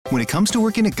When it comes to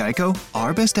working at Geico,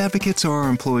 our best advocates are our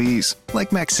employees,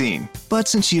 like Maxine. But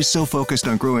since she is so focused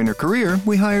on growing her career,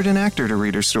 we hired an actor to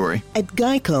read her story. At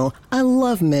Geico, I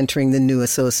love mentoring the new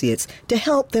associates to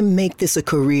help them make this a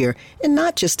career and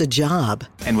not just a job.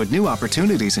 And with new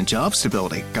opportunities and job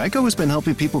stability, Geico has been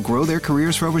helping people grow their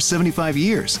careers for over 75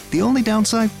 years. The only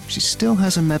downside, she still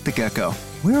hasn't met the gecko.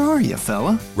 Where are you,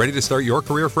 fella? Ready to start your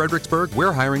career, Fredericksburg?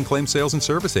 We're hiring claim sales and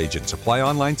service agents. Apply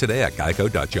online today at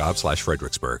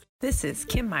geico.job/Fredericksburg. This is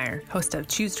Kim Meyer, host of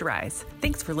Choose to Rise.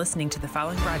 Thanks for listening to the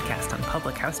following broadcast on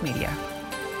Public House Media.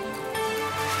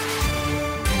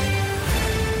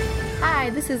 Hi,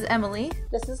 this is Emily.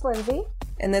 This is Lindsay.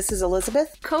 And this is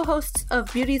Elizabeth, co-hosts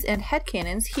of Beauties and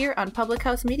Headcanons here on Public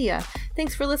House Media.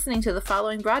 Thanks for listening to the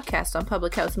following broadcast on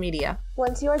Public House Media.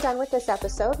 Once you are done with this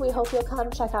episode, we hope you'll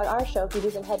come check out our show,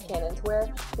 Beauties and Headcanons,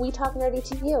 where we talk nerdy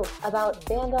to you about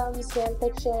fandoms, fan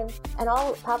fiction, and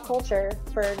all pop culture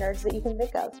for nerds that you can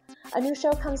think of. A new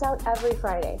show comes out every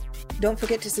Friday. Don't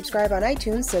forget to subscribe on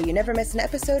iTunes so you never miss an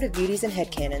episode of Beauties and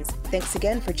Headcanons. Thanks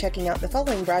again for checking out the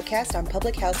following broadcast on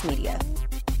Public House Media.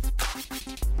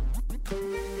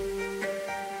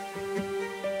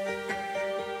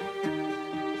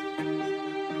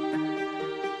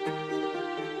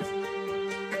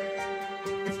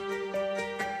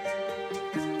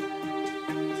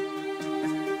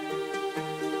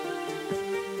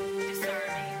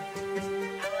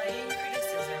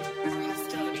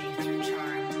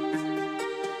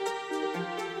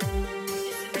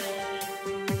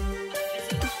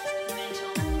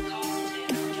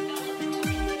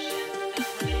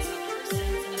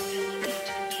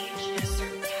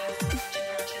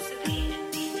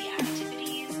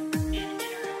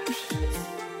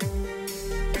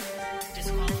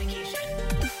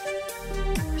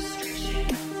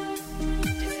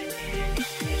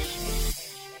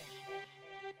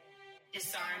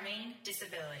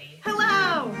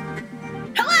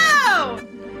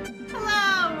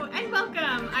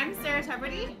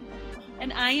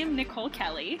 And I am Nicole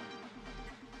Kelly.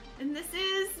 And this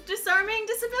is Disarming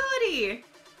Disability.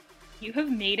 You have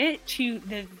made it to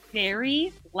the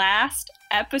very last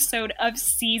episode of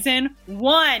season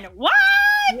 1. What?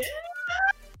 Yeah.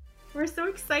 We're so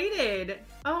excited.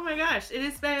 Oh my gosh, it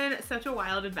has been such a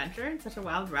wild adventure and such a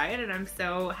wild ride, and I'm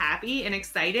so happy and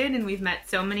excited, and we've met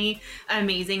so many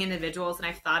amazing individuals, and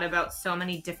I've thought about so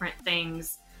many different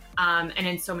things and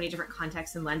in so many different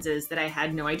contexts and lenses that I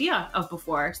had no idea of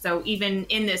before. So even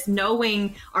in this,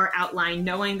 knowing our outline,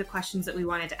 knowing the questions that we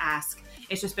wanted to ask,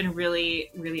 it's just been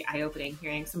really, really eye-opening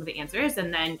hearing some of the answers,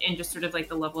 and then in just sort of like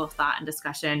the level of thought and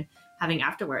discussion having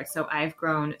afterwards. So I've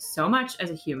grown so much as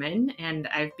a human, and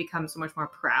I've become so much more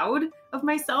proud of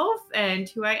myself and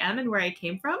who I am and where I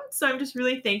came from. So I'm just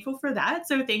really thankful for that.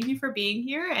 So thank you for being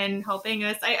here and helping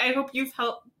us. I hope you've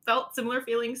felt similar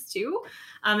feelings too,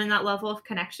 and that level of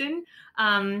connection. So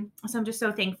I'm just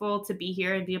so thankful to be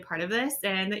here and be a part of this,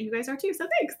 and that you guys are too. So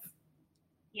thanks.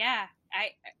 Yeah,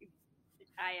 I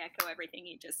echo everything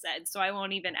you just said, so I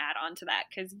won't even add on to that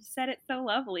because you said it so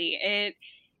lovely.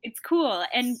 It's cool.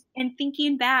 And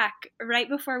thinking back, right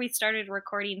before we started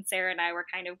recording, Sarah and I were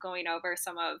kind of going over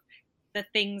some of the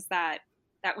things that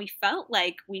we felt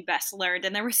like we best learned.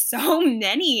 And there were so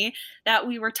many that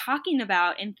we were talking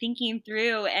about and thinking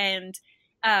through. And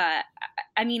I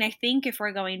think if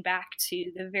we're going back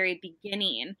to the very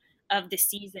beginning of the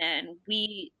season,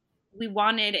 we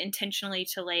wanted intentionally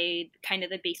to lay kind of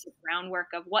the basic groundwork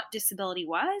of what disability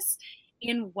was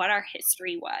and what our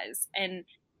history was. And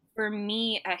for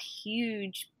me, a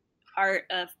huge part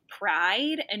of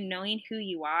pride and knowing who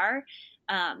you are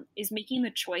is making the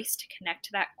choice to connect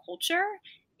to that culture.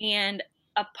 And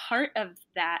a part of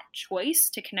that choice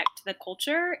to connect to the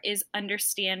culture is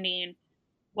understanding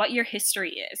what your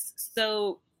history is.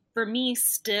 So for me,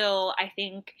 still, I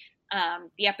think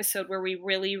the episode where we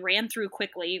really ran through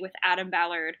quickly with Adam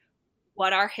Ballard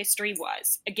what our history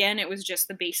was. Again, it was just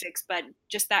the basics, but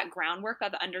just that groundwork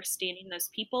of understanding those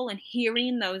people and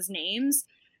hearing those names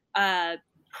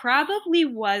probably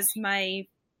was my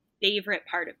favorite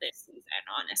part of this season,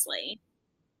 honestly.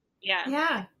 Yeah.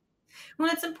 Yeah.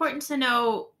 Well, it's important to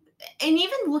know, and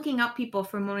even looking up people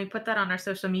from when we put that on our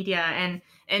social media and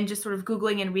just sort of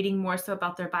Googling and reading more so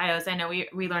about their bios. I know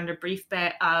we learned a brief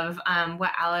bit of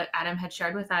what Adam had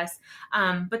shared with us.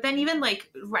 But then even like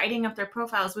writing up their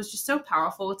profiles was just so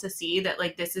powerful to see that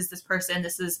like, this is this person,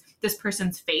 this is this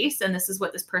person's face, and this is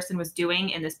what this person was doing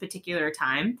in this particular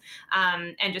time.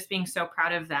 And just being so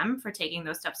proud of them for taking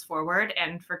those steps forward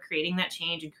and for creating that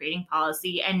change and creating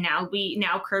policy. And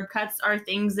now curb cuts are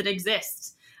things that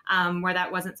exist. Where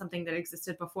that wasn't something that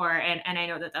existed before. And I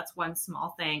know that that's one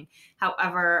small thing.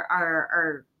 However,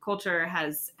 our culture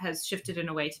has shifted in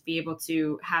a way to be able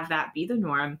to have that be the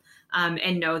norm,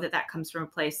 and know that that comes from a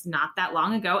place not that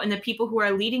long ago. And the people who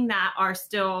are leading that are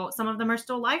still, some of them are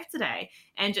still alive today,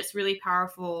 and just really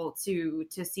powerful to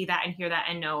see that and hear that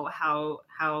and know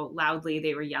how loudly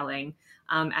they were yelling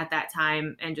at that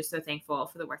time, and just so thankful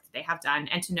for the work that they have done,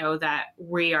 and to know that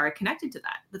we are connected to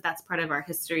that that's part of our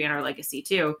history and our legacy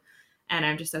too. And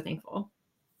I'm just so thankful.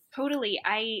 Totally.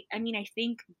 I mean, I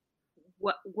think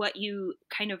what you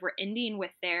kind of were ending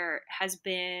with there has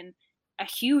been a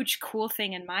huge cool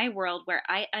thing in my world, where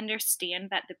I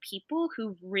understand that the people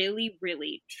who really,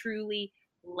 really, truly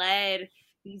led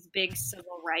these big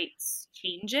civil rights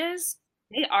changes,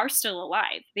 they are still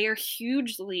alive. They are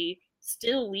hugely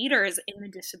still leaders in the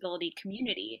disability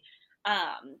community.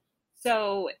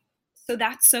 So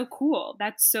that's so cool.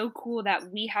 That's so cool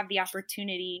that we have the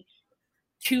opportunity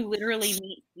to literally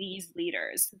meet these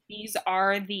leaders. These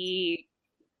are the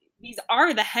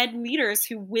head leaders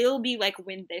who will be like,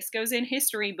 when this goes in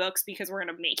history books, because we're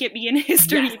going to make it be in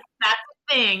history. Yes, that's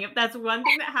the thing. If that's one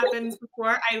thing that happens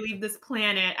before I leave this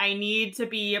planet, I need to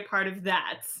be a part of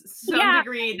that. Some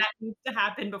degree that needs to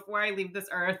happen before I leave this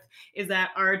earth, is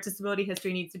that our disability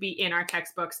history needs to be in our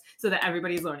textbooks so that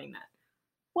everybody's learning that.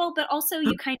 Well, but also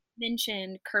you kind of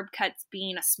mentioned curb cuts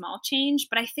being a small change,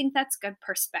 but I think that's good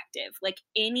perspective. Like,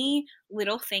 any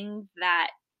little thing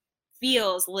that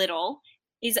feels little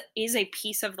is a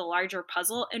piece of the larger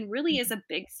puzzle, and really is a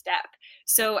big step.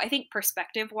 So I think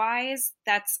perspective wise,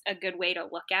 that's a good way to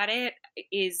look at it,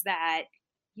 is that,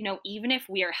 you know, even if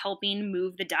we are helping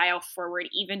move the dial forward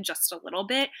even just a little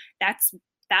bit,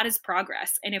 that is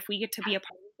progress. And if we get to be a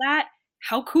part of that,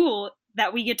 how cool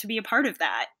that we get to be a part of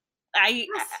that. I'm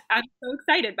so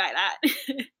excited by that.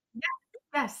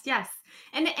 Yes.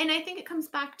 And I think it comes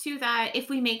back to that, if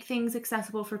we make things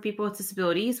accessible for people with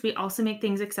disabilities, we also make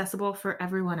things accessible for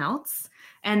everyone else,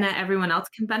 and that everyone else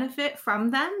can benefit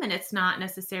from them. And it's not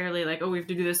necessarily like, oh, we have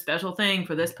to do this special thing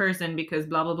for this person because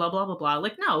blah, blah, blah, blah, blah, blah.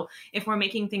 Like, no, if we're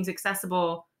making things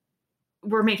accessible,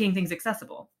 we're making things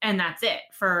accessible, and that's it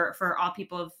for all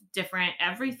people of different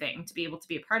everything to be able to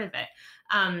be a part of it.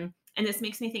 And this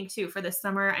makes me think too, for this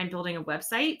summer, I'm building a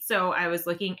website. So I was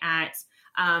looking at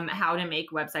how to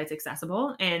make websites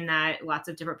accessible, and that lots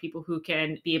of different people who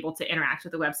can be able to interact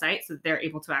with the website so that they're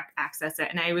able to access it.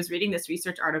 And I was reading this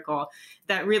research article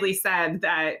that really said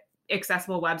that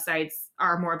accessible websites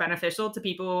are more beneficial to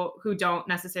people who don't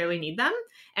necessarily need them,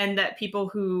 and that people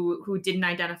who didn't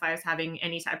identify as having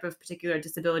any type of particular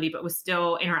disability but was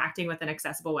still interacting with an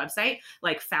accessible website,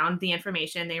 like, found the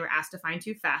information they were asked to find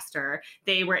to faster.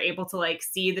 They were able to like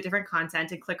see the different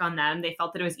content and click on them. They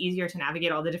felt that it was easier to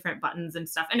navigate all the different buttons and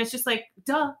stuff. And it's just like,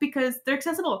 duh, because they're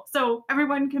accessible. So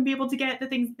everyone can be able to get the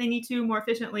things they need to more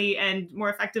efficiently and more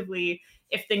effectively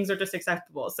if things are just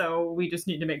acceptable. So we just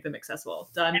need to make them accessible.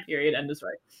 Done, period, end of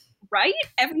story. Right?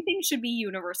 Everything should be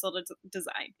universal to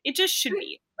design. It just should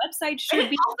be. Websites should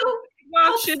be.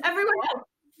 Also everyone else.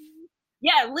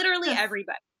 Yeah, literally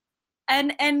everybody.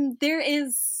 And there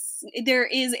is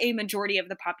a majority of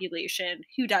the population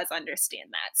who does understand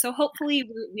that. So hopefully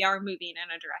we are moving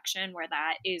in a direction where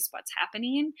that is what's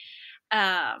happening.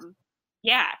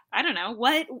 Yeah, I don't know.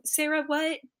 Sarah,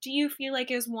 what do you feel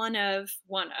like is one of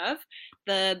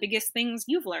the biggest things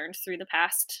you've learned through the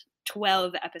past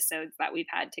 12 episodes that we've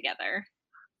had together?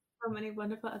 So many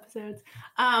wonderful episodes.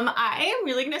 I am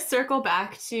really going to circle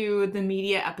back to the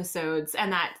media episodes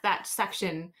and that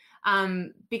section,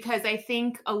 because I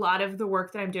think a lot of the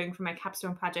work that I'm doing for my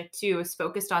capstone project too is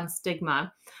focused on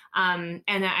stigma, and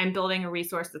that I'm building a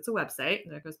resource that's a website,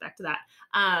 that goes back to that,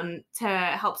 to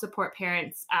help support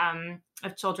parents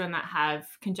of children that have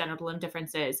congenital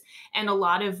indifferences. And a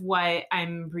lot of what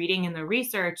I'm reading in the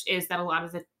research is that a lot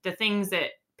of the things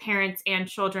that parents and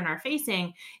children are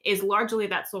facing is largely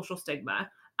that social stigma,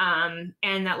 and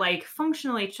that like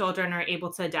functionally children are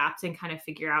able to adapt and kind of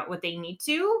figure out what they need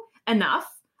to enough,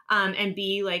 and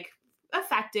be like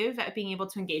effective at being able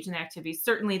to engage in the activities.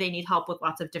 Certainly they need help with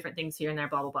lots of different things here and there,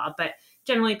 blah, blah, blah. But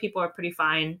generally people are pretty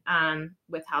fine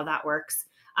with how that works,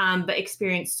 but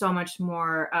experience so much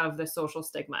more of the social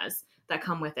stigmas that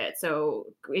come with it. So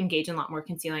engage in a lot more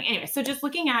concealing. Anyway, so just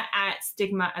looking at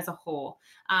stigma as a whole.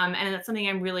 And that's something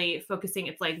I'm really focusing.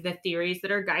 It's like the theories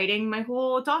that are guiding my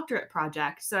whole doctorate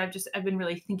project. So I've been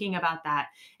really thinking about that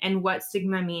and what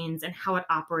stigma means and how it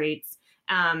operates,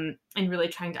 and really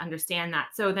trying to understand that.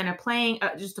 So then applying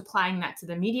that to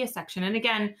the media section. And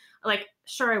again, like,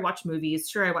 sure, I watch movies,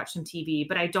 sure, I watch some TV,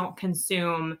 but I don't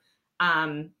consume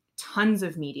tons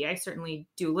of media. I certainly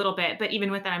do a little bit, but even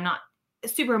with that, I'm not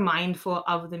super mindful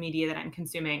of the media that I'm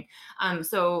consuming.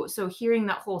 So hearing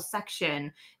that whole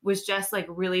section was just like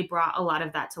really brought a lot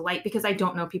of that to light, because I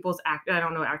don't know I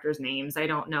don't know actors' names. I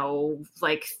don't know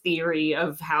like theory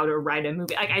of how to write a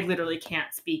movie. Like I literally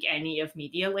can't speak any of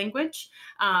media language.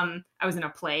 I was in a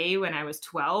play when I was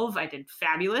 12. I did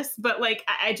fabulous, but like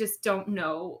I just don't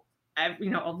know,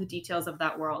 all the details of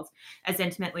that world as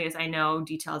intimately as I know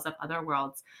details of other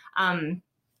worlds.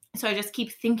 So I just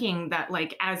keep thinking that,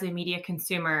 like, as a media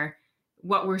consumer,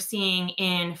 what we're seeing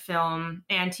in film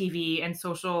and TV and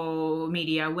social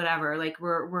media, whatever, like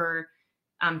we're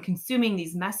consuming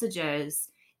these messages,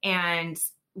 and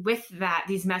with that,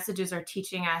 these messages are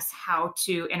teaching us how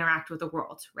to interact with the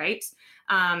world, right?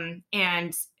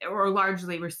 Or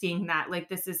largely we're seeing that, like,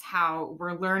 this is how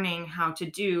we're learning how to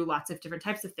do lots of different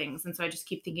types of things. And so I just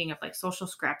keep thinking of like social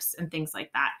scripts and things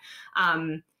like that.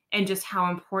 And just how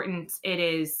important it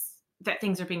is that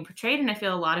things are being portrayed. And I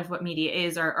feel a lot of what media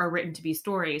is are written to be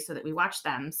stories so that we watch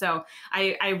them. So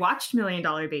I watched $1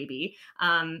 Million Baby,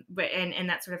 but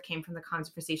that sort of came from the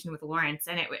conversation with Lawrence.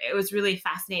 And it was really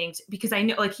fascinating because I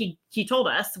know, like, he told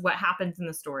us what happens in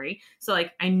the story. So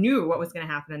like I knew what was going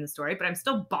to happen in the story, but I'm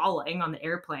still bawling on the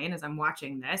airplane as I'm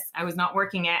watching this. I was not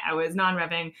working it. I was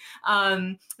non-revving.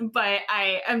 But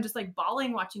I'm just like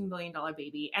bawling watching $1 Million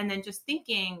Baby. And then just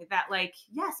thinking that, like,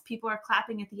 yes, people are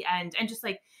clapping at the end, and just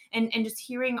like, and just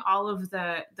hearing all of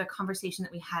the conversation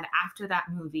that we had after that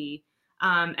movie,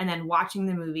 and then watching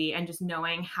the movie and just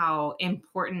knowing how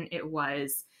important it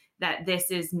was that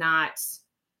this is not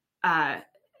the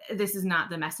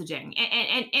messaging.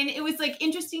 And it was like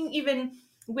interesting, even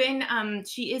when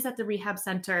she is at the rehab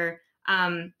center,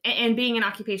 and being an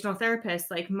occupational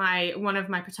therapist, like one of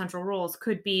my potential roles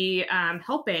could be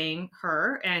helping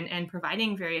her and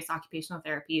providing various occupational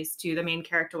therapies to the main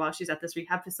character while she's at this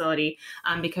rehab facility,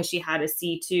 because she had a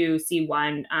C2,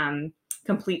 C1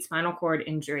 complete spinal cord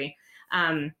injury.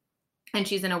 And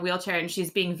she's in a wheelchair, and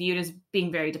she's being viewed as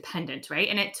being very dependent, right?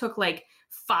 And it took like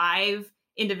 5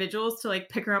 individuals to like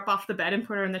pick her up off the bed and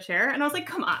put her in the chair. And I was like,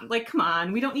 come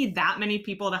on. We don't need that many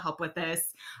people to help with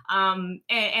this. And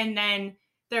then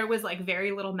there was like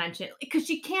very little mention, because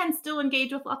she can still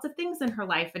engage with lots of things in her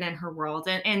life and in her world.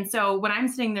 And so when I'm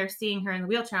sitting there seeing her in the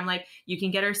wheelchair, I'm like, you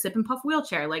can get her sip and puff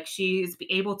wheelchair. Like, she's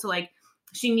able to, like,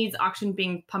 she needs oxygen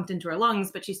being pumped into her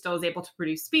lungs, but she still is able to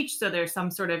produce speech. So there's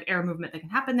some sort of air movement that can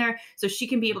happen there. So she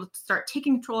can be able to start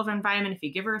taking control of her environment if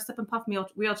you give her a sip and puff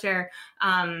wheelchair,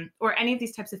 or any of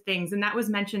these types of things. And that was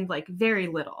mentioned like very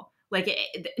little. Like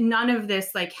none of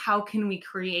this, like, how can we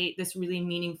create this really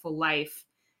meaningful life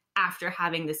after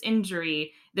having this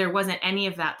injury? There wasn't any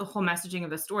of that. The whole messaging of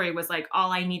the story was like,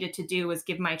 all I needed to do was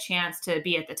give my chance to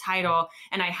be at the title,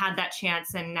 and I had that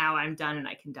chance, and now I'm done and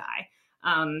I can die.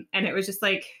 And it was just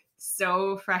like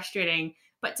so frustrating,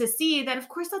 but to see that, of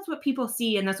course, that's what people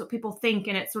see and that's what people think.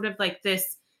 And it's sort of like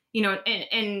this,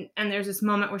 and there's this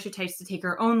moment where she tries to take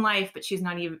her own life, but she's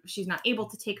not able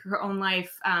to take her own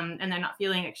life. And they're not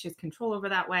feeling like she has control over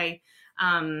that way.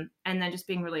 And then just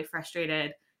being really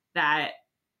frustrated that,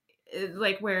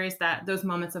 like, where is those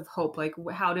moments of hope? Like,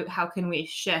 how can we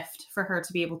shift for her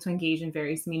to be able to engage in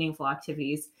various meaningful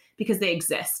activities, because they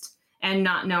exist? And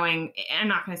not knowing, I'm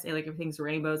not going to say like everything's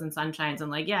rainbows and sunshines and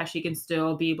like, yeah, she can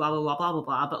still be blah, blah, blah, blah, blah,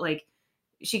 blah. But like,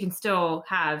 she can still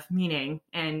have meaning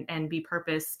and be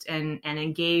purposed and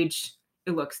engage.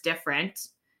 It looks different.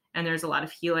 And there's a lot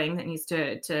of healing that needs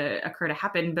to occur to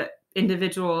happen. But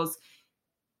individuals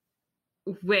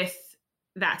with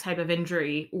that type of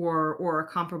injury or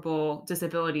comparable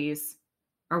disabilities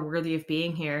are worthy of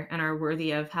being here and are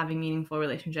worthy of having meaningful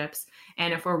relationships.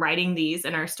 And if we're writing these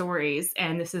in our stories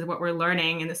and this is what we're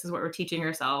learning and this is what we're teaching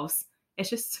ourselves, it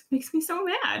just makes me so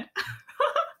mad.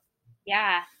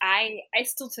 Yeah, I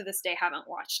still to this day haven't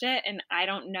watched it, and I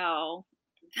don't know.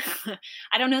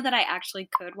 I don't know that I actually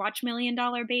could watch $1 Million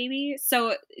Baby.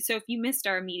 So if you missed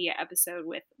our media episode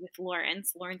with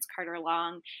Lawrence Carter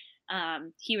Long,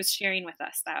 he was sharing with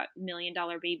us that $1 Million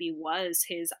Baby was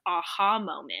his aha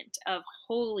moment of,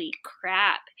 holy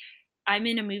crap, I'm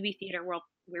in a movie theater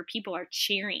where people are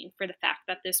cheering for the fact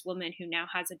that this woman who now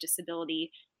has a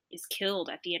disability is killed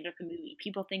at the end of the movie.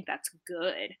 People think that's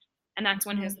good. And that's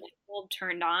when his light bulb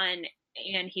turned on,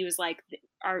 and he was like,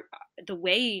 the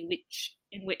way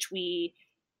in which we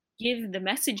give the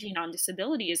messaging on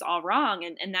disability is all wrong.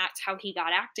 And that's how he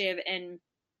got active. And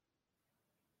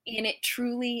it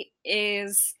truly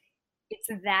is, it's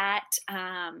that,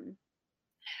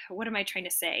 what am I trying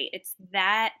to say? It's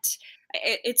that,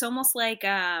 it's almost like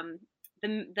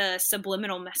the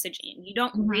subliminal messaging. You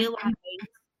don't realize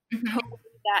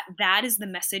that is the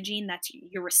messaging that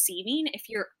you're receiving if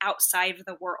you're outside of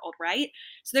the world, right?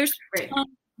 So there's tons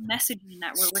of messaging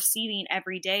that we're receiving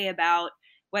every day about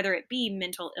whether it be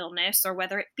mental illness or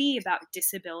whether it be about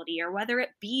disability or whether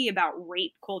it be about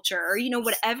rape culture or,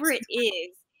 whatever it is,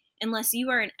 unless you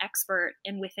are an expert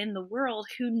and within the world,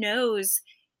 who knows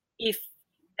if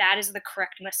that is the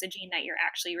correct messaging that you're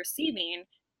actually receiving,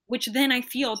 which then I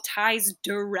feel ties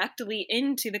directly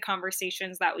into the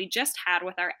conversations that we just had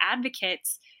with our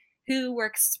advocates who were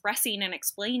expressing and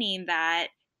explaining that,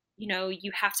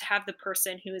 you have to have the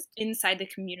person who is inside the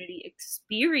community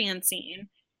experiencing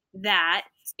that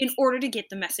in order to get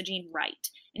the messaging right.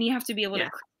 And you have to be able to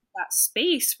create that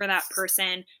space for that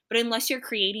person. But unless you're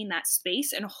creating that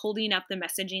space and holding up the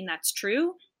messaging that's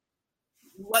true,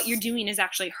 what you're doing is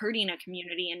actually hurting a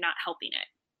community and not helping it.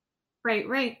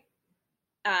 Right.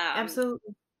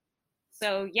 Absolutely.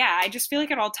 So yeah, I just feel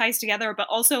like it all ties together, but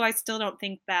also I still don't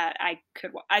think that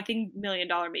I think $1 Million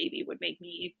Baby would make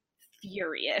me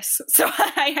furious. So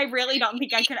I really don't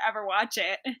think I could ever watch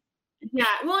it. Yeah,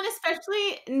 well, and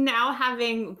especially now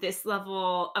having this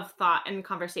level of thought and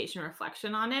conversation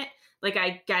reflection on it, like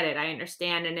I get it, I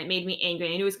understand, and it made me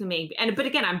angry. I knew it was gonna make me, but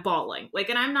again, I'm bawling. Like,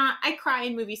 and I cry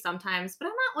in movies sometimes, but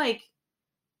I'm not like,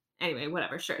 anyway,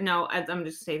 whatever, sure. No, I'm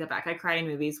just saying that back. I cry in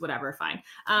movies, whatever, fine.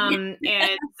 And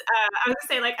I was gonna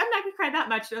say, like, I'm not gonna cry that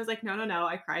much. And I was like, no,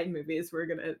 I cry in movies. We're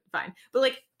gonna, fine. But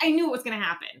like, I knew it was gonna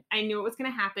happen. I knew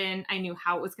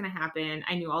how it was gonna happen.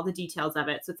 I knew all the details of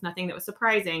it. So it's nothing that was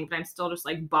surprising, but I'm still just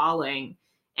like bawling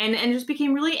and just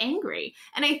became really angry.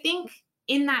 And I think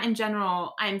in that in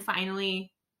general, I'm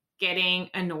finally getting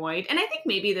annoyed. And I think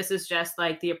maybe this is just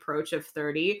like the approach of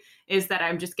 30, is that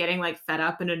I'm just getting like fed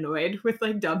up and annoyed with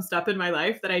like dumb stuff in my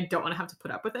life that I don't want to have to put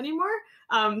up with anymore.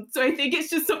 So I think it's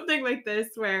just something like this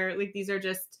where like these are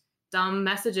just dumb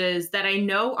messages that I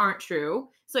know aren't true.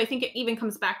 So I think it even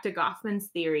comes back to Goffman's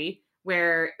theory,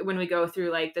 where when we go through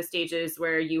like the stages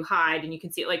where you hide and you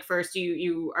can see it, like first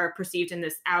you are perceived in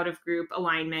this out of group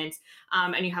alignment,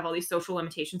 and you have all these social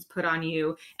limitations put on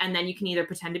you, and then you can either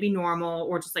pretend to be normal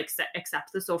or just like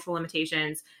accept the social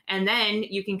limitations, and then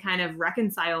you can kind of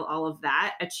reconcile all of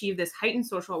that, achieve this heightened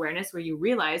social awareness where you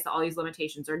realize that all these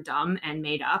limitations are dumb and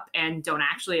made up and don't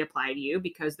actually apply to you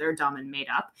because they're dumb and made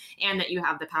up, and that you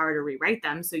have the power to rewrite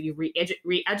them. So you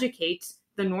re-educate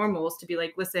the normals to be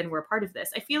like, listen, we're a part of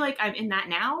this. I feel like I'm in that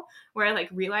now where I like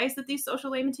realize that these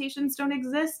social limitations don't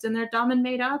exist and they're dumb and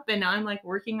made up. And now I'm like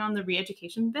working on the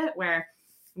re-education bit where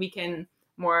we can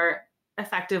more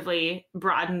effectively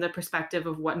broaden the perspective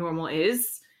of what normal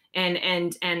is and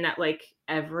that like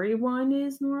everyone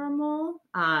is normal,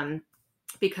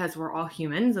 because we're all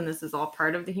humans and this is all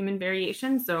part of the human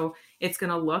variation. So it's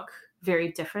going to look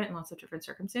very different in lots of different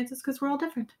circumstances because we're all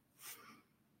different.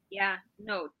 Yeah,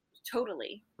 no,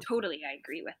 Totally. I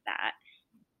agree with that.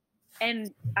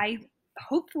 And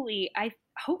hopefully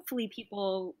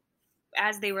people,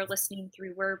 as they were listening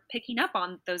through, were picking up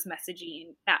on that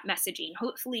messaging.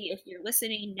 Hopefully if you're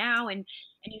listening now and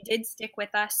you did stick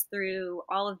with us through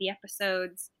all of the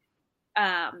episodes,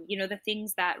 the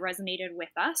things that resonated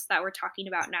with us that we're talking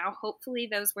about now, hopefully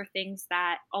those were things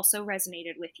that also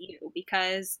resonated with you,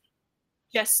 because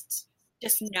just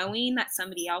knowing that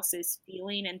somebody else is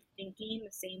feeling and thinking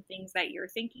the same things that you're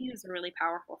thinking is a really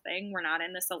powerful thing. We're not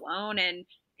in this alone, and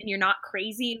you're not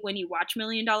crazy when you watch $1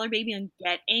 Million Baby and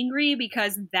get angry,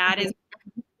 because that is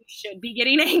when you should be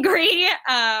getting angry.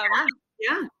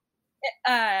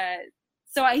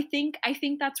 So I think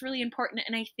that's really important,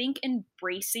 and I think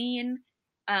embracing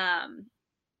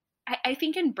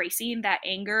embracing that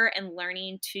anger and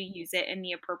learning to use it in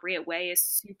the appropriate way is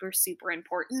super, super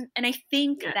important. And I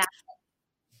think that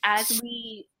as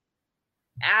we,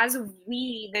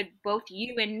 that both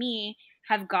you and me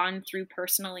have gone through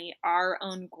personally our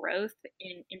own growth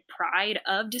in pride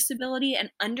of disability and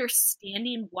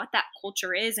understanding what that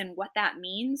culture is and what that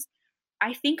means,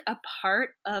 I think a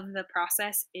part of the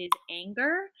process is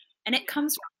anger, and it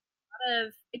comes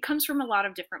from a lot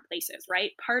of different places,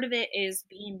 right? Part of it is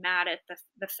being mad at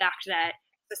the fact that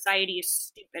society is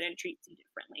stupid and treats you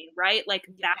differently, right? Like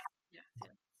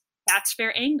that's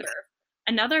fair anger.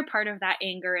 Another part of that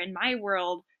anger in my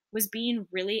world was being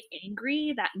really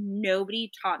angry that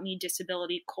nobody taught me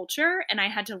disability culture, and I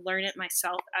had to learn it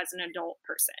myself as an adult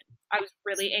person. I was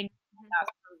really angry about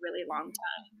that for a really long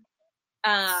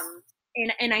time.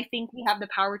 And I think we have the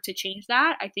power to change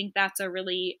that. I think that's a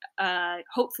really,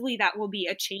 hopefully that will be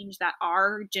a change that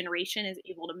our generation is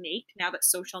able to make now that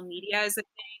social media is a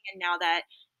thing, and now that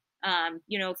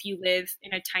if you live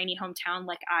in a tiny hometown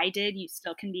like I did, you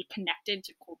still can be connected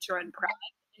to culture and pride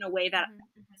in a way that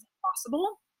isn't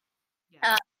possible.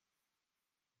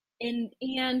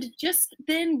 and just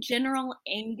then general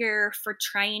anger for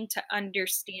trying to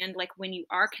understand, like, when you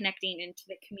are connecting into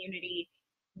the community,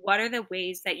 what are the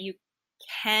ways that you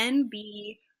can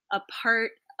be a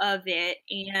part of it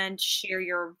and share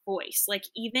your voice, like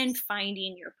even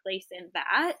finding your place in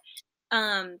that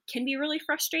can be really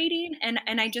frustrating. And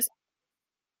I just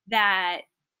that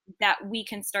we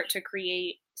can start to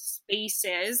create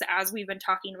spaces, as we've been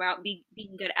talking about,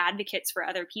 being good advocates for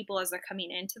other people as they're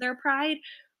coming into their pride,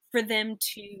 for them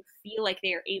to feel like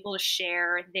they are able to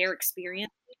share their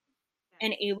experience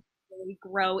and able to really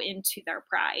grow into their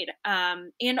pride,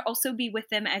 and also be with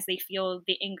them as they feel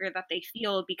the anger that they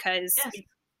feel, because it's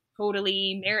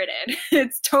totally merited.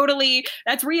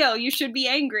 That's real. You should be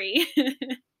angry.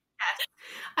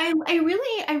 I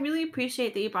really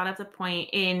appreciate that you brought up the point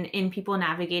in people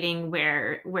navigating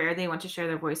where they want to share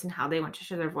their voice and how they want to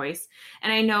share their voice.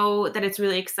 And I know that it's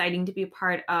really exciting to be a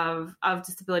part of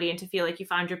disability and to feel like you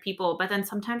found your people, but then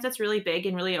sometimes that's really big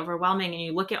and really overwhelming, and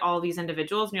you look at all these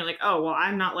individuals and you're like, oh, well,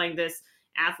 I'm not like this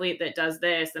athlete that does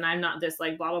this, and I'm not this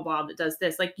like blah blah blah that does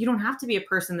this. Like, you don't have to be a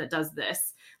person that does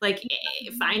this. Like,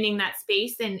 finding that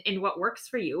space and what works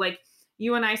for you. Like,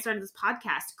 you and I started this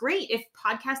podcast. Great. If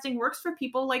podcasting works for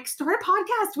people, like, start a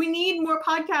podcast. We need more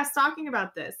podcasts talking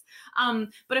about this.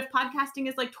 But if podcasting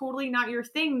is like totally not your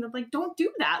thing, then like, don't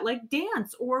do that. Like,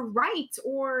 dance or write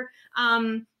or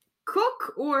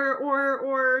cook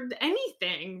or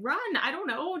anything. Run. I don't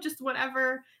know. Just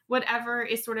whatever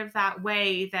is sort of that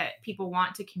way that people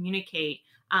want to communicate.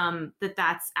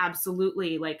 That's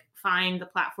absolutely, like, find the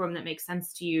platform that makes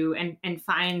sense to you and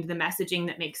find the messaging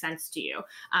that makes sense to you.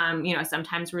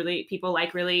 Sometimes really people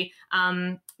like really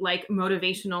like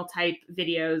motivational type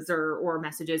videos or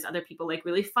messages. Other people like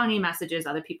really funny messages.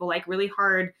 Other people like really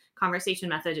hard conversation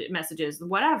messages,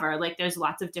 whatever. Like, there's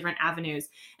lots of different avenues.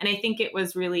 And I think it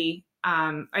was really,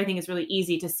 I think it's really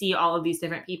easy to see all of these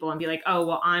different people and be like, oh,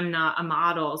 well, I'm not a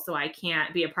model, so I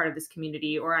can't be a part of this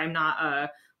community, or I'm not a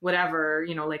whatever,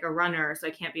 like a runner, so I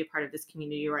can't be a part of this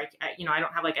community, or I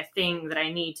don't have like a thing that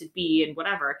I need to be and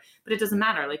whatever. But it doesn't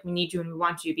matter. Like, we need you and we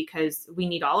want you, because we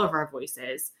need all of our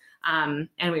voices. And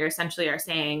we essentially are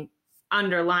saying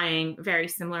underlying very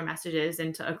similar messages,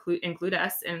 and to include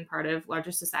us in part of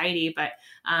larger society. But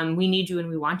we need you and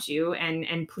we want you.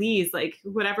 And please, like,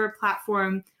 whatever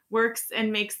platform works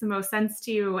and makes the most sense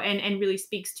to you and really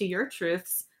speaks to your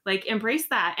truths, like, embrace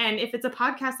that. And if it's a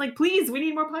podcast, like, please, we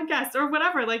need more podcasts or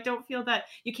whatever. Like, don't feel that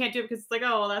you can't do it because it's like,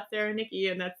 oh, well, that's Sarah and Nikki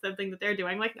and that's something that they're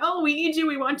doing. Like, oh, we need you.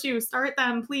 We want you. Start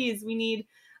them, please. We need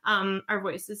our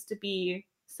voices to be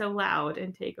so loud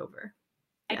and take over.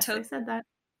 Yes, I said that.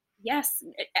 Yes,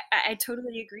 I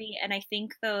totally agree. And I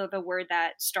think the word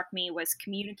that struck me was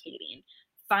communicating,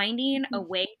 finding a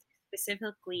way to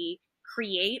specifically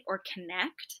create or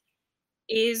connect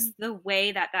is the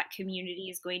way that community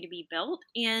is going to be built,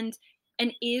 and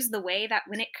is the way that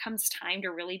when it comes time to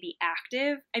really be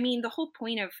active. I mean, the whole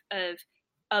point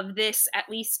of this, at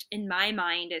least in my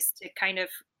mind, is to kind of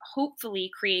hopefully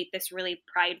create this really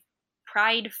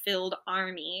pride-filled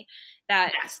army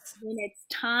that when it's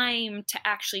time to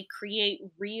actually create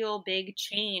real big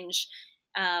change,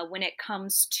 when it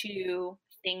comes to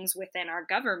things within our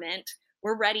government,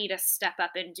 we're ready to step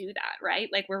up and do that, right?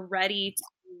 Like, we're ready to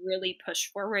really push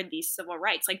forward these civil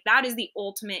rights. Like, that is the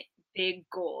ultimate big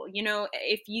goal.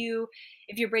 If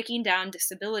you're breaking down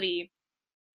disability,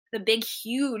 the big,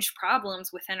 huge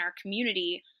problems within our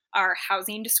community are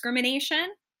housing discrimination,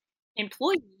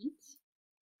 employment,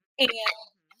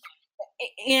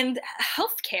 and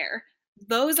healthcare.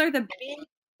 Those are the big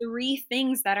three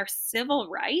things that are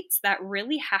civil rights that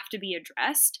really have to be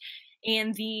addressed.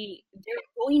 And there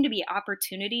are going to be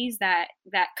opportunities that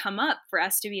come up for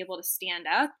us to be able to stand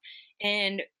up,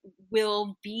 and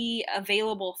will be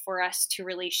available for us to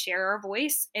really share our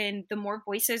voice. And the more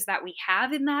voices that we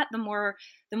have in that, the more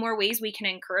ways we can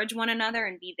encourage one another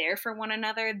and be there for one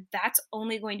another. That's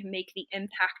only going to make the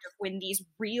impact of when these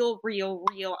real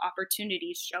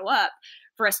opportunities show up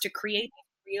for us to create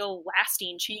real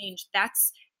lasting change.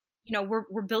 That's,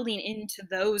 we're building into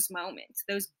those moments,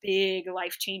 those big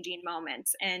life-changing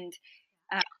moments. And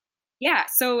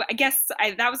so I guess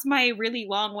that was my really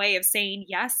long way of saying,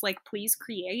 yes, like, please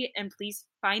create, and please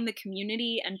find the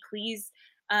community, and please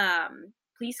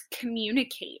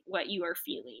communicate what you are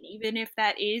feeling. Even if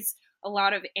that is a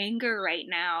lot of anger right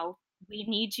now, we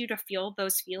need you to feel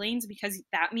those feelings, because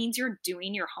that means you're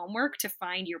doing your homework to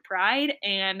find your pride.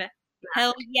 And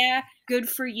hell yeah, good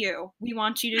for you. We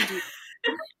want you to do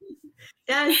that.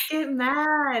 Yes, get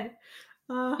mad.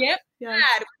 Get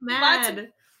mad.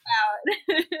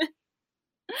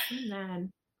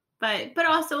 Man. But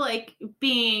also, like,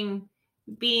 being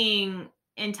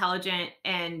intelligent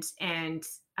and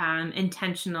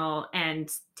intentional and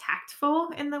tactful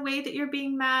in the way that you're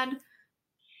being mad.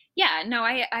 Yeah, no,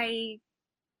 I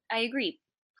agree.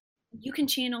 You can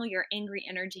channel your angry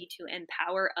energy to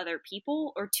empower other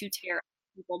people or to tear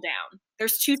people down.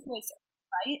 There's two choices,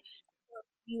 right?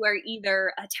 You are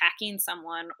either attacking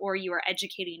someone or you are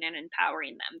educating and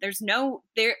empowering them. There's no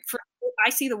there for I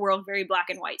see the world very black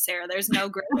and white, Sarah. There's no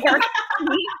gray area for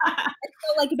me.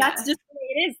 So like that's just the way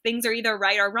it is. Things are either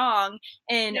right or wrong.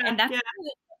 And that's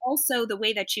also the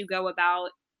way that you go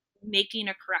about making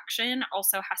a correction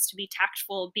also has to be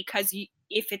tactful, because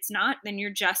if it's not, then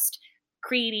you're just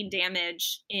creating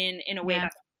damage in a way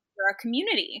that's for a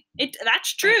community.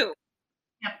 That's true.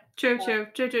 Yep. True.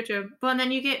 Well, and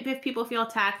then if people feel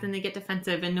attacked, then they get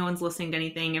defensive and no one's listening to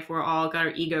anything if we're all got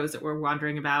our egos that we're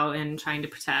wandering about and trying to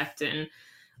protect and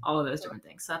all of those different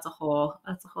things. So that's a whole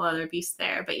other beast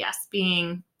there. But yes,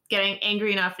 getting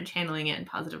angry enough and channeling it in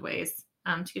positive ways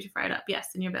to get you fired up.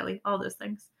 Yes, in your belly, all those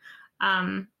things.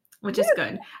 Which is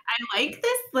good. I like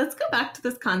this. Let's go back to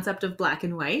this concept of black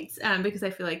and white, because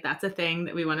I feel like that's a thing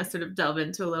that we want to sort of delve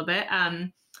into a little bit.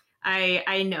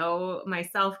 I know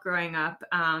myself growing up,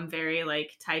 very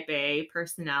like type A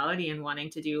personality and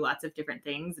wanting to do lots of different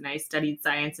things. And I studied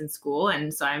science in school.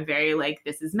 And so I'm very like,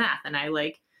 this is math. And I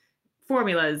like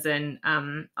formulas and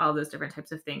all those different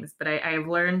types of things. But I've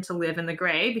learned to live in the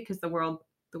gray because the world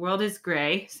is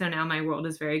gray. So now my world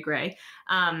is very gray.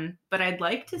 But I'd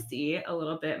like to see a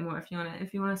little bit more if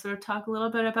you want to sort of talk a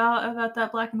little bit about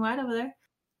that black and white over there.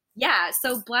 Yeah.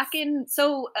 So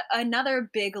another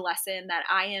big lesson that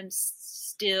I am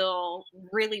still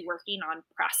really working on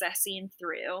processing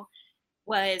through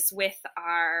was with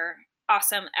our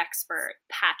awesome expert,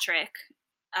 Patrick.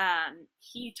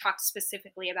 He talked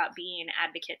specifically about being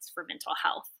advocates for mental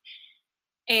health.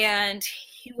 And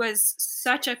he was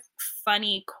such a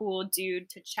funny, cool dude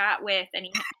to chat with. And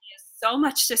he has so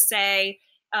much to say,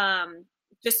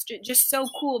 just so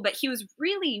cool. But he was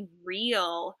really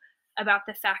real about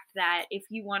the fact that if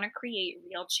you want to create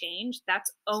real change, that's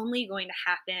only going to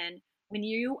happen when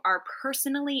you are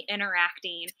personally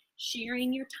interacting,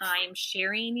 sharing your time,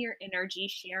 sharing your energy,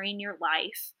 sharing your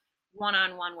life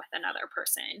one-on-one with another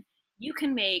person. You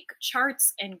can make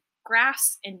charts and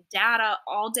graphs and data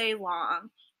all day long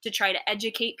to try to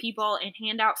educate people and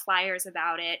hand out flyers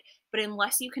about it. But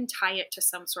unless you can tie it to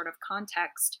some sort of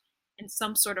context and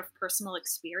some sort of personal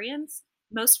experience,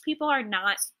 most people are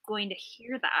not going to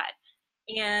hear that.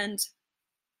 And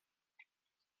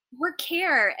we're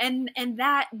care. And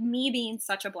that, me being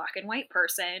such a black and white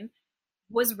person,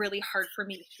 was really hard for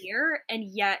me to hear, and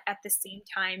yet at the same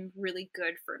time really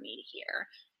good for me to hear.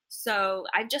 So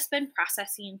I've just been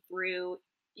processing through,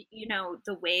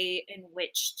 the way in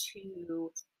which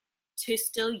to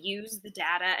still use the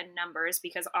data and numbers,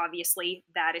 because obviously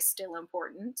that is still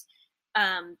important,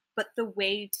 but the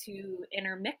way to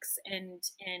intermix and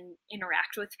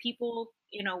interact with people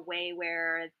in a way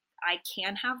where I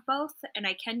can have both, and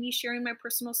I can be sharing my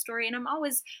personal story. And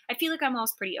I feel like I'm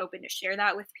always pretty open to share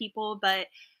that with people, but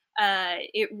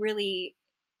it really,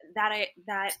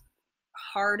 that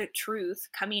hard truth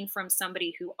coming from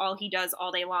somebody who all he does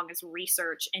all day long is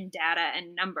research and data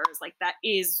and numbers, like that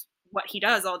is what he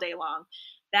does all day long.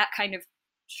 That kind of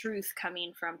truth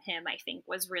coming from him, I think,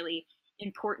 was really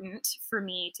important for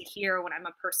me to hear when I'm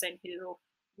a person who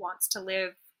wants to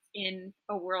live in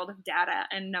a world of data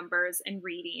and numbers and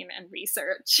reading and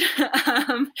research.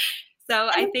 So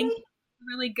I think it's a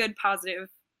really good positive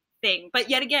thing. But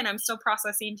yet again, I'm still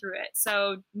processing through it.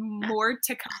 So more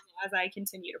to come as I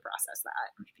continue to process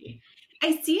that.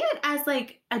 I see it as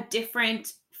like a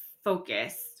different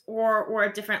focus or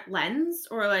a different lens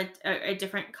or like a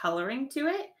different coloring to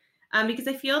it. Because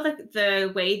I feel that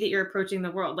the way that you're approaching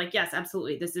the world, like, yes,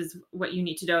 absolutely, this is what you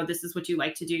need to know. This is what you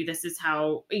like to do. This is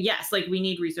how, yes, like we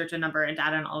need research and number and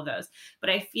data and all of those.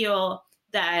 But I feel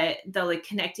that the like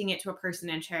connecting it to a person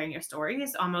and sharing your story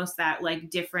is almost that like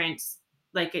different,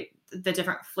 like the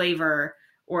different flavor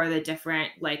or the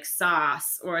different like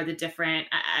sauce or the different,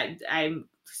 I'm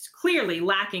clearly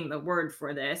lacking the word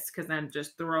for this because I'm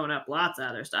just throwing up lots of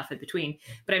other stuff in between.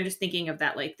 But I'm just thinking of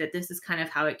that, like that this is kind of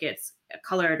how it gets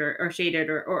colored or shaded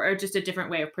or just a different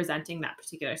way of presenting that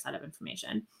particular set of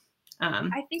information.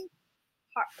 I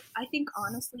think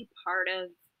honestly, part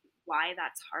of why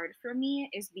that's hard for me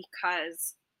is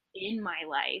because in my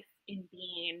life, in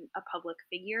being a public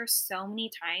figure, so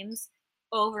many times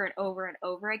over and over and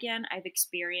over again, I've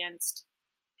experienced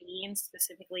being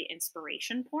specifically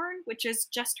inspiration porn, which is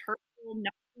just hurtful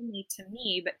not only to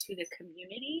me, but to the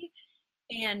community.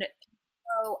 And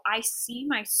so I see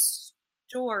my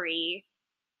story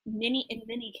in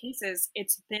many cases,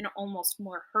 it's been almost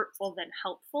more hurtful than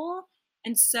helpful.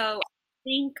 And so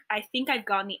I think I've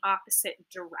gone the opposite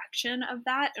direction of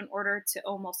that in order to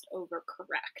almost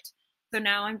overcorrect. So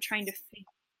now I'm trying to figure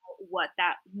out what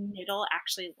that middle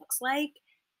actually looks like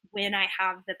when I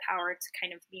have the power to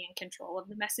kind of be in control of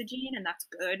the messaging, and that's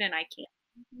good, and I can't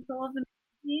be in control of the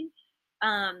messaging.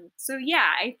 So yeah,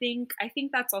 I think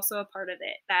that's also a part of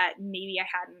it that maybe I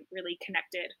hadn't really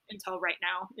connected until right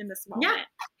now in this moment.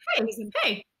 Yeah.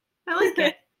 Hey, I like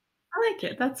it. I like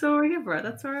it. That's what we're here for.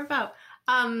 That's what we're about.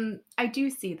 I do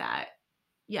see that.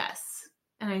 Yes.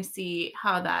 And I see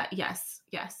how that, yes.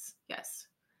 Yes.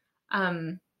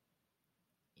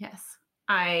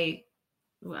 I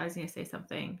was going to say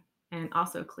something and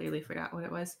also clearly forgot what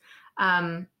it was.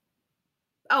 I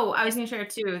was going to share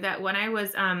too that when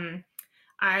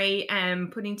I am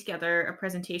putting together a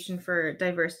presentation for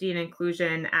diversity and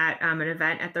inclusion at an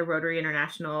event at the Rotary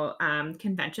International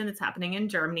convention that's happening in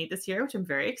Germany this year, which I'm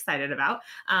very excited about.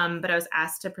 But I was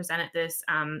asked to present at this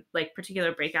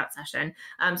particular breakout session.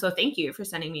 So thank you for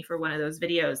sending me for one of those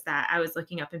videos that I was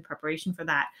looking up in preparation for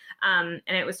that. And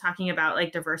it was talking about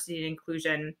like diversity and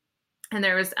inclusion. And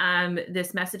there was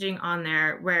this messaging on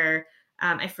there where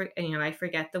I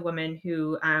forget the woman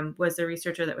who was the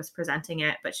researcher that was presenting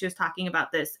it, but she was talking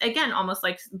about this again, almost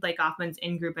like Goffman's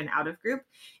in group and out of group,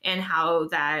 and how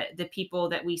that the people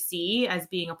that we see as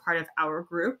being a part of our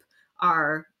group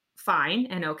are fine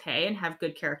and okay and have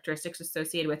good characteristics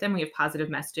associated with them. We have positive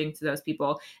messaging to those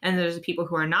people. And there's the people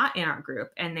who are not in our group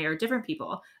and they are different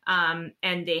people. And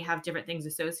they have different things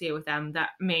associated with them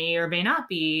that may or may not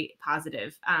be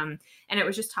positive. And it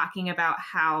was just talking about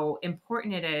how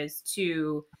important it is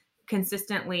to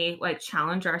consistently like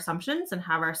challenge our assumptions and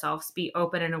have ourselves be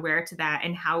open and aware to that,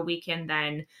 and how we can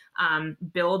then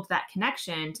build that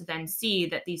connection to then see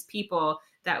that these people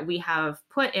that we have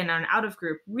put in an out of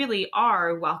group really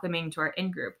are welcoming to our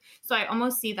in group. So I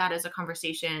almost see that as a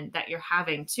conversation that you're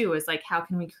having too, is like, how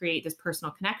can we create this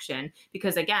personal connection?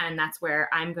 Because again, that's where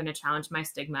I'm going to challenge my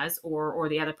stigmas, or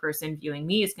the other person viewing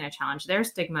me is going to challenge their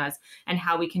stigmas, and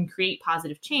how we can create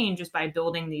positive change just by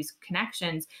building these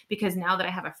connections. Because now that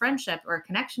I have a friendship or a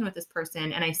connection with this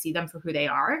person and I see them for who they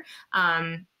are,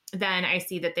 then I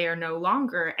see that they are no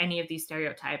longer any of these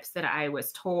stereotypes that I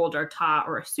was told or taught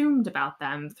or assumed about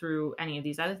them through any of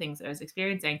these other things that I was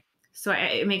experiencing. So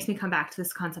it makes me come back to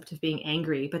this concept of being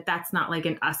angry, but that's not like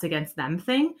an us against them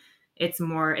thing. It's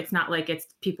not like it's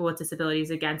people with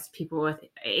disabilities against people with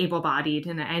able-bodied.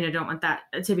 And I don't want that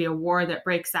to be a war that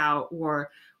breaks out, or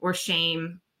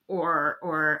shame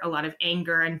or a lot of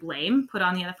anger and blame put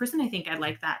on the other person. I think I'd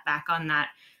like that back on that.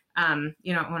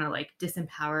 You don't want to like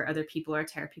disempower other people or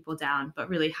tear people down, but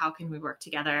really, how can we work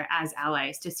together as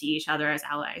allies to see each other as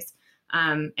allies,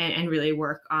 and really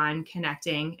work on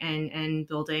connecting and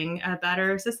building a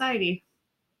better society?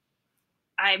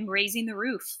 I'm raising the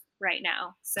roof right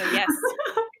now. So yes,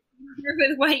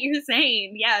 with what you're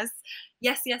saying. Yes.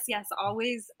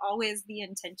 Always the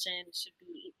intention should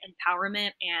be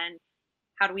empowerment, and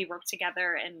how do we work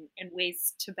together and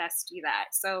ways to best do that.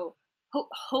 So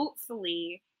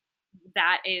hopefully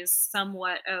that is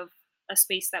somewhat of a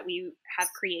space that we have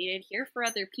created here for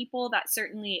other people. That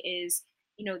certainly is,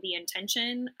 the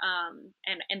intention,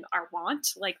 and our want.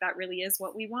 Like, that really is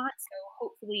what we want. So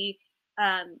hopefully,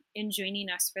 in joining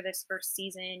us for this first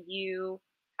season, you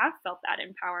have felt that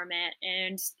empowerment,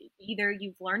 and either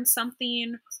you've learned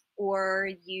something, or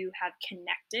you have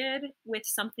connected with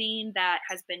something that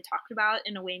has been talked about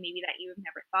in a way maybe that you have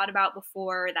never thought about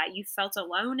before, that you felt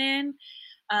alone in.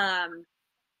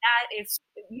 That is,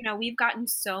 we've gotten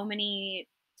so many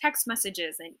text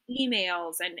messages and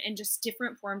emails and just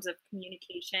different forms of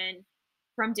communication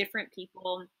from different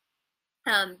people,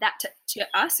 that to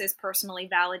us is personally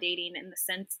validating, in the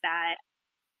sense that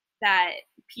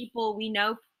people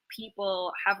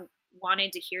have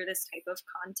wanted to hear this type of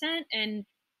content.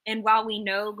 And while we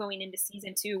know going into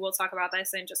season 2, we'll talk about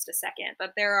this in just a second,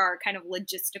 but there are kind of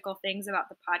logistical things about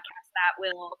the podcast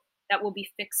that will be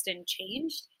fixed and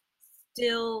changed.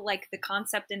 Still, like, the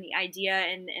concept and the idea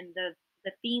and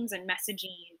the themes and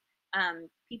messaging,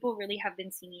 people really have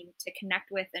been seeming to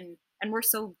connect with, and we're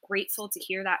so grateful to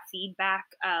hear that feedback.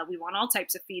 We want all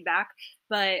types of feedback,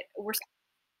 but we're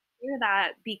hear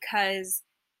that because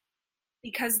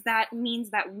that means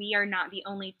that we are not the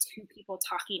only 2 people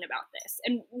talking about this.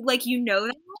 And like,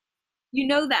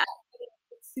 that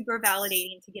it's super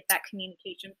validating to get that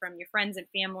communication from your friends and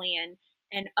family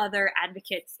and other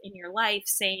advocates in your life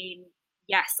saying,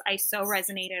 yes, I so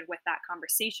resonated with that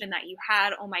conversation that you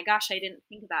had. Oh my gosh, I didn't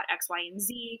think about X, Y, and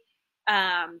Z.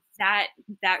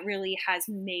 That really has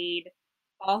made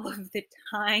all of the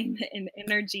time and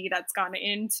energy that's gone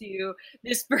into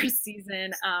this first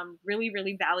season, really,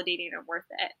 really validating and worth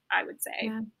it, I would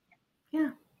say.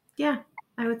 Yeah,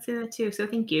 I would say that too. So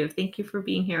thank you. Thank you for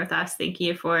being here with us. Thank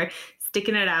you for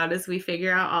sticking it out as we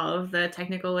figure out all of the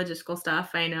technical logistical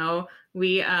stuff. I know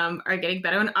we are getting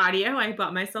better on audio. I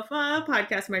bought myself a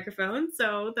podcast microphone,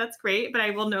 so that's great, but I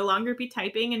will no longer be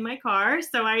typing in my car.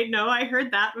 So I know I heard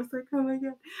that. I was like, oh my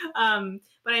God.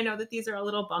 But I know that these are all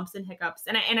little bumps and hiccups.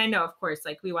 And I know, of course,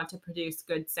 like we want to produce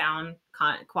good sound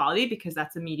quality because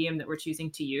that's a medium that we're choosing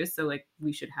to use. So like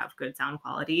we should have good sound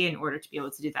quality in order to be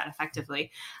able to do that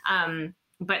effectively.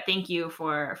 But thank you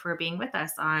for being with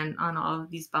us on all of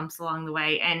these bumps along the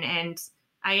way. And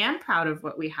I am proud of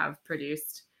what we have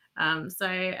produced. So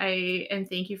I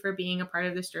thank you for being a part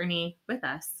of this journey with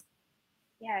us.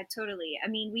 Yeah, totally. I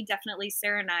mean, we definitely,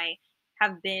 Sarah and I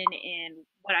have been in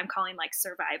what I'm calling like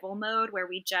survival mode, where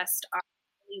we just are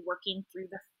really working through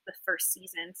the first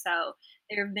season. So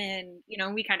there have been,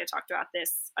 we kind of talked about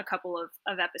this a couple of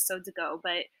episodes ago,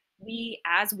 but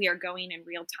as we are going in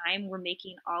real time, we're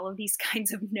making all of these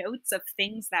kinds of notes of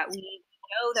things that we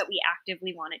know that we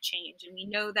actively want to change, and we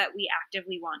know that we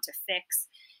actively want to fix.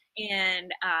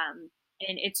 And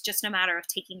it's just a matter of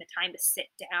taking the time to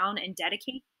sit down and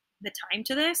dedicate the time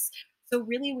to this. So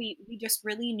really, we just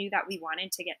really knew that we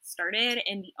wanted to get started,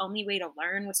 and the only way to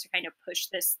learn was to kind of push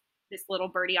this little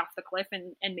birdie off the cliff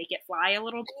and make it fly a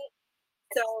little bit.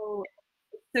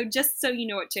 So just so you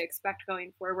know what to expect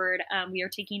going forward, we are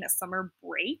taking a summer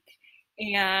break,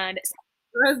 and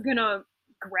Sarah's gonna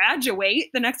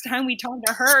graduate. The next time we talk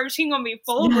to her, she's gonna be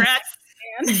full grad.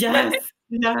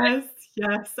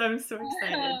 Yes, I'm so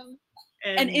excited.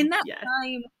 And in that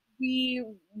time,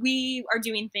 we are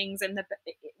doing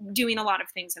a lot of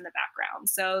things in the background.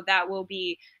 So that will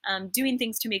be doing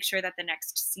things to make sure that the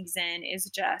next season is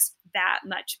just that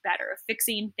much better,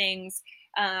 fixing things,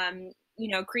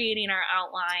 creating our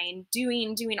outline,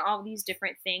 doing all these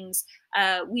different things.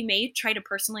 We may try to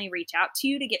personally reach out to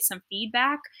you to get some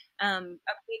feedback. A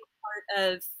big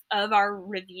part of our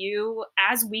review,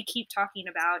 as we keep talking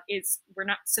about, is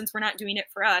since we're not doing it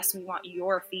for us, we want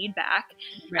your feedback.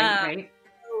 Right.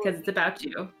 Because it's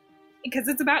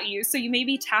about you. So you may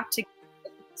be tapped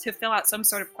to fill out some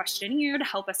sort of questionnaire to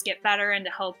help us get better and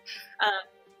to help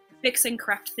fix and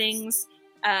correct things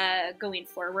going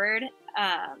forward.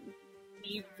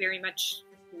 We very much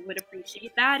would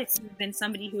appreciate that. If you've been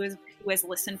somebody who has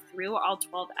listened through all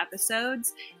 12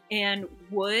 episodes and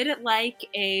would like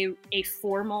a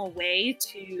formal way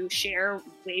to share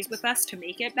ways with us to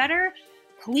make it better,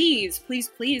 please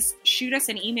shoot us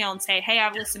an email and say, hey,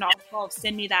 I've listened to all 12.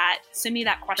 Send me that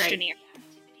questionnaire. Right.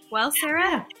 Well,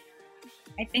 Sarah,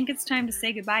 I think it's time to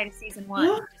say goodbye to season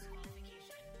 1.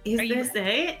 Is this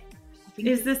it?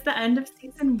 Is this the end of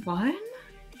season 1?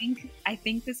 I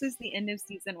think this is the end of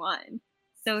season 1.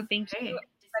 So thank you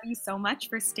everybody so much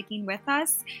for sticking with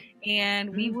us.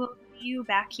 And we will see you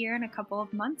back here in a couple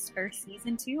of months for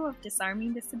season 2 of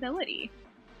Disarming Disability.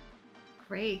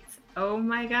 Great. Oh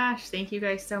my gosh. Thank you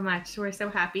guys so much. We're so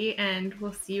happy, and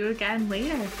we'll see you again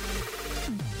later.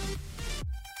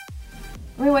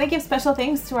 We want to give special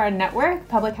thanks to our network,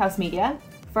 Public House Media.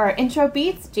 For our intro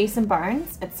beats, Jason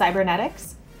Barnes at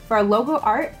Cybernetics. For our logo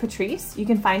art, Patrice, you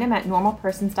can find him at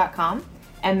normalpersons.com.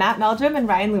 And Matt Meldrum and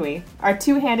Ryan Louie, our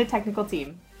two-handed technical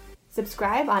team.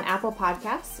 Subscribe on Apple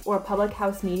Podcasts or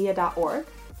publichousemedia.org.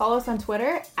 Follow us on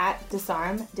Twitter at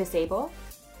DisarmDisable.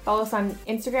 Follow us on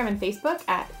Instagram and Facebook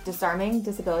at Disarming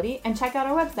Disability. And check out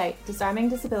our website,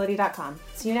 disarmingdisability.com.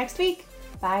 See you next week.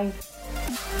 Bye.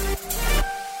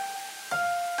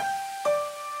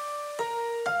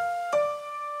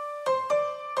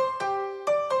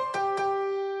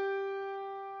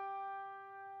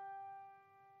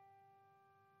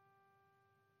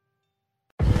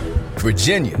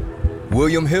 Virginia,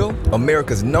 William Hill,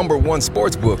 America's #1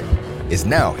 sports book, is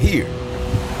now here.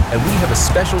 And we have a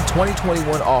special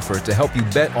 2021 offer to help you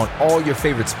bet on all your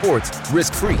favorite sports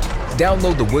risk-free.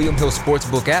 Download the William Hill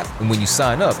Sportsbook app, and when you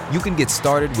sign up, you can get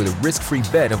started with a risk-free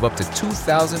bet of up to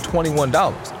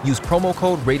 $2,021. Use promo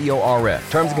code RADIORF.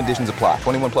 Terms and conditions apply.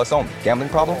 21 plus only. Gambling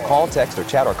problem? Call, text, or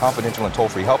chat our confidential and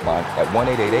toll-free helpline at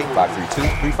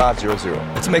 1-888-532-3500.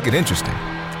 Let's make it interesting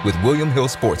with William Hill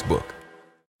Sportsbook.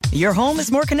 Your home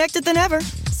is more connected than ever.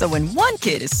 So when one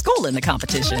kid is schooling the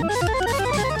competition,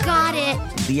 got it,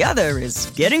 the other is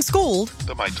getting schooled.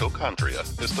 The mitochondria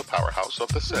is the powerhouse of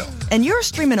the cell. And you're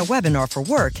streaming a webinar for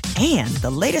work and the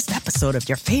latest episode of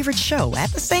your favorite show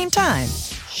at the same time.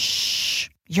 Shh.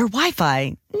 Your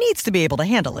Wi-Fi needs to be able to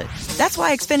handle it. That's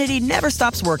why Xfinity never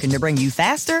stops working to bring you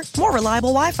faster, more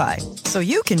reliable Wi-Fi. So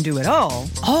you can do it all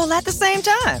at the same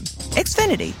time.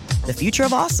 Xfinity, the future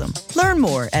of awesome. Learn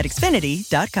more at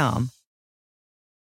Xfinity.com.